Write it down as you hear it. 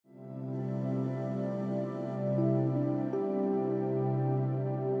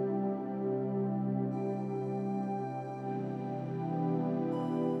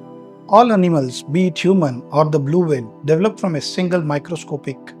All animals, be it human or the blue whale, develop from a single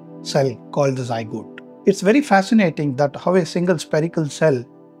microscopic cell called the zygote. It's very fascinating that how a single spherical cell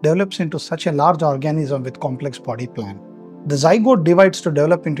develops into such a large organism with complex body plan. The zygote divides to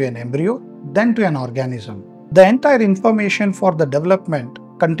develop into an embryo, then to an organism. The entire information for the development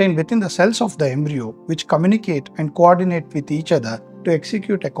contained within the cells of the embryo, which communicate and coordinate with each other to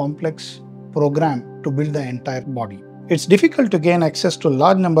execute a complex program to build the entire body. It's difficult to gain access to a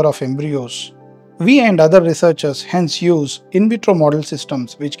large number of embryos. We and other researchers hence use in vitro model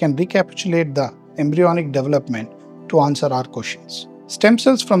systems which can recapitulate the embryonic development to answer our questions. Stem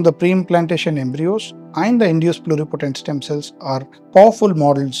cells from the pre-implantation embryos and the induced pluripotent stem cells are powerful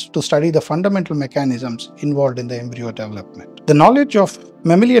models to study the fundamental mechanisms involved in the embryo development. The knowledge of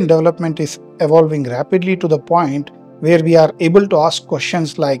mammalian development is evolving rapidly to the point where we are able to ask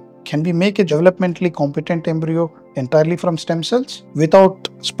questions like, can we make a developmentally competent embryo entirely from stem cells without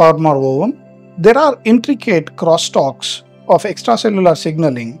sperm or ovum? There are intricate crosstalks of extracellular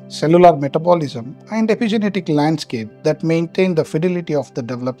signaling, cellular metabolism, and epigenetic landscape that maintain the fidelity of the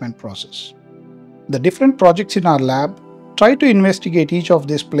development process. The different projects in our lab try to investigate each of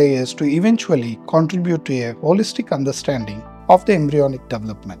these players to eventually contribute to a holistic understanding of the embryonic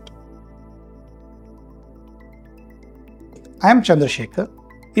development. I am Chandra Shekar.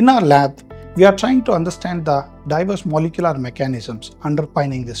 In our lab, we are trying to understand the diverse molecular mechanisms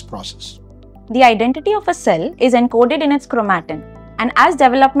underpinning this process. The identity of a cell is encoded in its chromatin, and as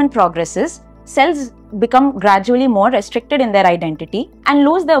development progresses, cells become gradually more restricted in their identity and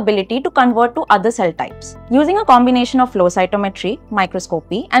lose the ability to convert to other cell types. Using a combination of flow cytometry,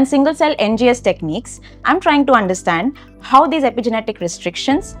 microscopy, and single-cell NGS techniques, I'm trying to understand how these epigenetic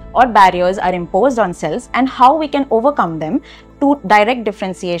restrictions or barriers are imposed on cells and how we can overcome them to direct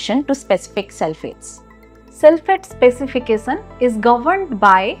differentiation to specific cell fates. Cell fate specification is governed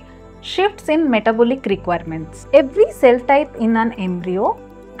by shifts in metabolic requirements. Every cell type in an embryo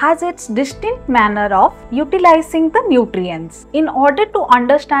has its distinct manner of utilizing the nutrients. In order to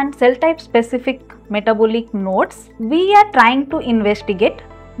understand cell type specific metabolic nodes, we are trying to investigate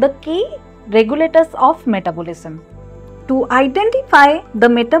the key regulators of metabolism. To identify the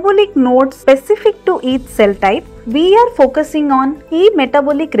metabolic nodes specific to each cell type, we are focusing on key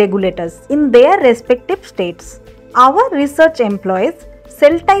metabolic regulators in their respective states. Our research employs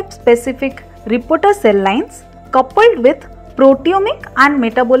cell type specific reporter cell lines coupled with proteomic and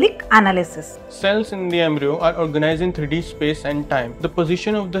metabolic analysis. Cells in the embryo are organized in 3D space and time. The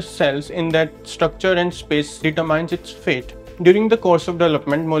position of the cells in that structure and space determines its fate. During the course of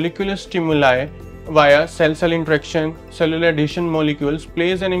development, molecular stimuli via cell-cell interaction, cellular adhesion molecules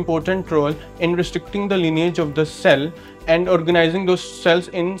plays an important role in restricting the lineage of the cell and organizing those cells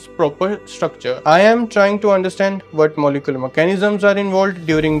in proper structure. I am trying to understand what molecular mechanisms are involved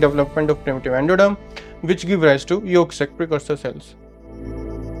during development of primitive endoderm, which give rise to yolk sac precursor cells.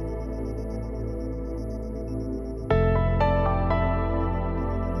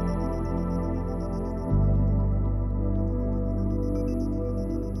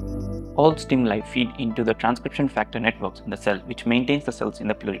 All stimuli feed into the transcription factor networks in the cell, which maintains the cells in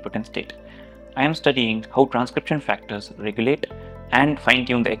the pluripotent state. I am studying how transcription factors regulate and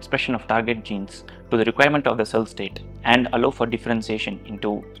fine-tune the expression of target genes to the requirement of the cell state and allow for differentiation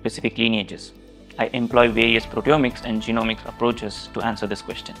into specific lineages. I employ various proteomics and genomics approaches to answer this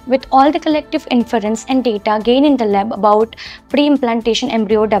question. With all the collective inference and data gained in the lab about pre-implantation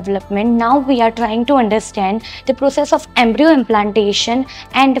embryo development, now we are trying to understand the process of embryo implantation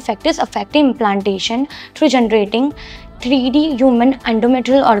and the factors affecting implantation through generating 3D human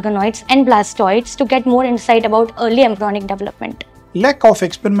endometrial organoids and blastoids to get more insight about early embryonic development. Lack of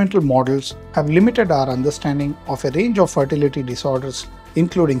experimental models have limited our understanding of a range of fertility disorders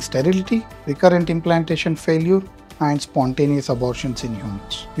including sterility, recurrent implantation failure, and spontaneous abortions in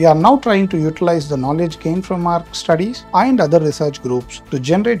humans. We are now trying to utilize the knowledge gained from our studies and other research groups to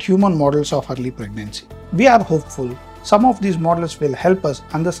generate human models of early pregnancy. We are hopeful some of these models will help us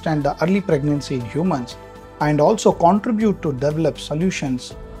understand the early pregnancy in humans and also contribute to develop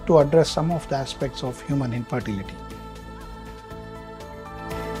solutions to address some of the aspects of human infertility.